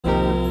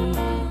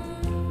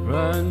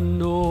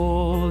and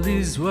all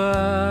is well.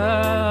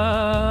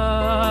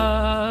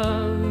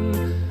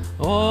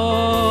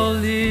 All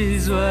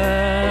is well.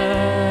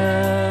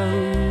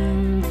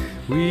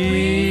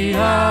 We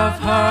have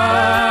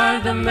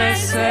heard the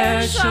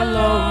message,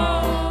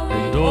 Shalom,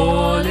 and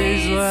all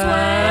is well.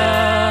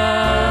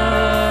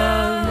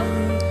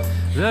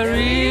 There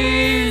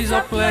is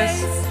a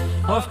place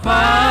of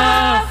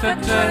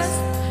perfect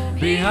rest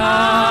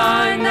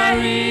behind the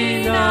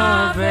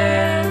arena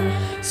veil.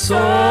 So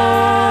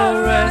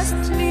rest,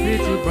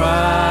 little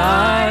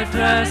bright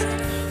rest,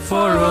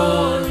 for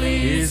all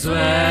is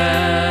well.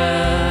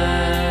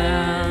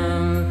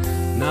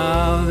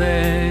 Now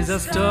there's a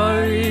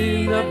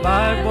story in the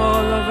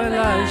Bible of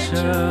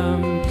Elisha.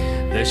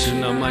 They should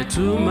know my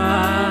two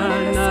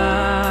man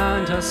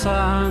and her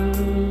son.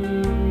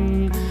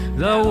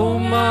 The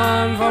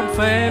woman from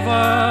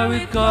favor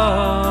with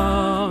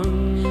God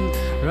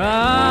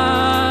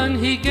ran,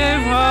 he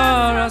gave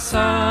her a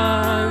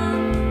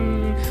son.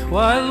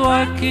 While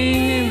walking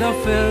in the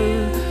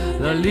field,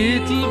 the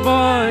little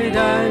boy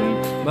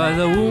died, but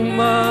the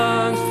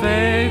woman's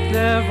faith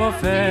never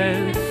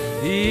failed.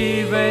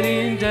 Even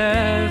in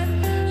death,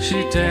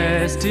 she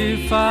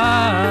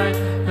testified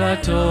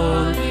that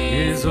all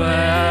is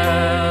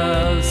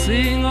well.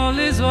 Sing, all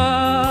is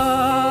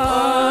well.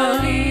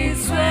 All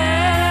is well.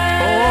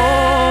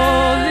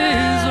 All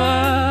is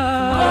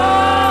well.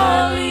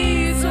 All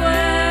is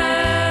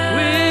well.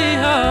 We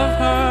have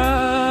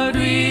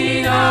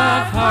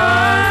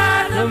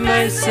heard the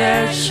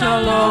message,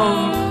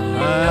 Shalom,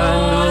 and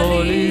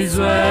all is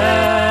well.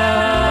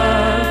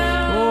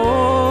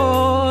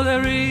 Oh,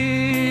 there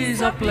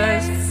is a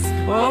place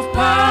of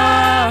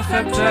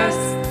perfect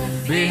rest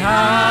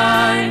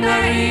behind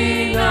the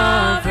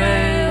inner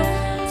veil.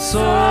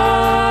 So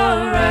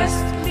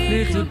rest,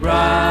 little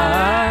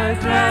bright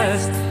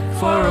rest,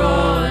 for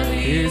all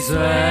is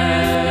well.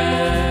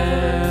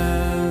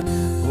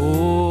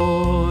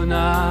 Oh,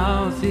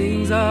 now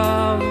things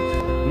have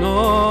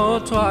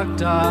not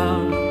worked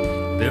out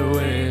the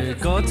way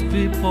God's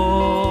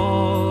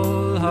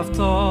people have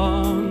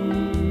thought.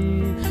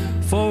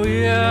 For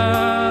we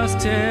are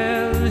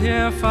still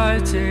here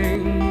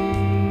fighting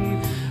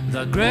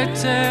the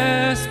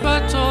greatest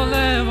battle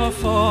ever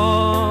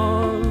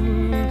fought.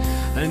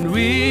 And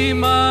we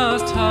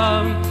must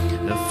have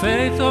the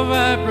faith of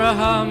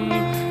Abraham,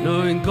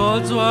 knowing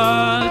God's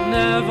word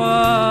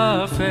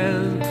never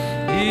fails.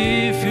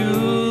 If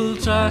you'll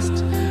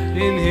trust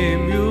in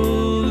Him,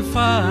 you'll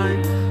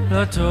find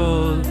that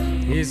all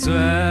is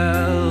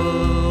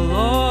well.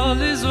 All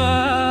is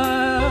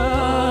well.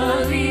 All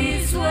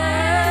is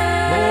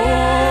well.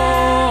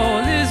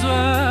 All is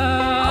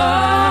well.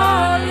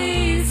 All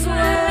is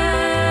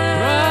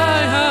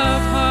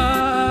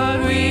well.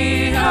 We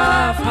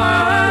have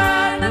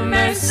heard the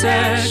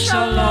message,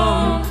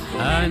 Shalom,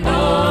 and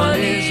all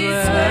is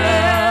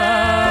well.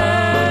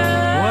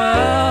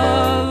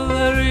 Well,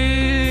 there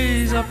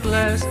is a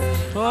place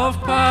of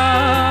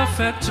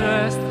perfect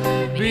rest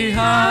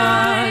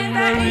behind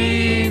the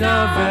arena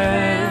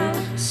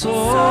veil. So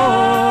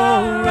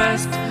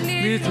rest,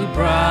 little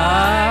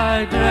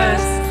bright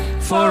rest,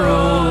 for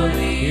all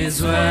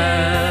is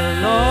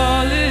well.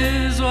 All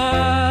is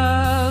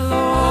well.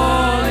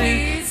 All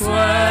is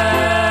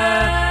well.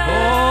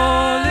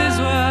 All is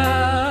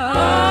well.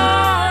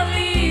 All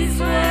is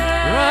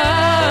well.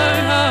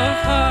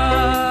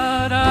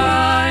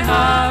 I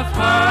have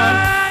heard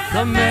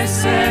the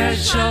message,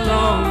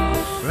 Shalom,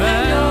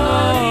 and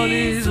all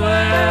is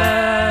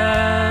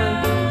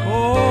well.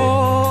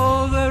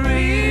 Oh, there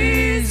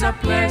is a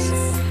place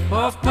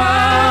of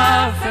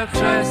perfect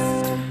rest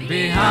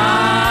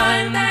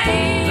behind the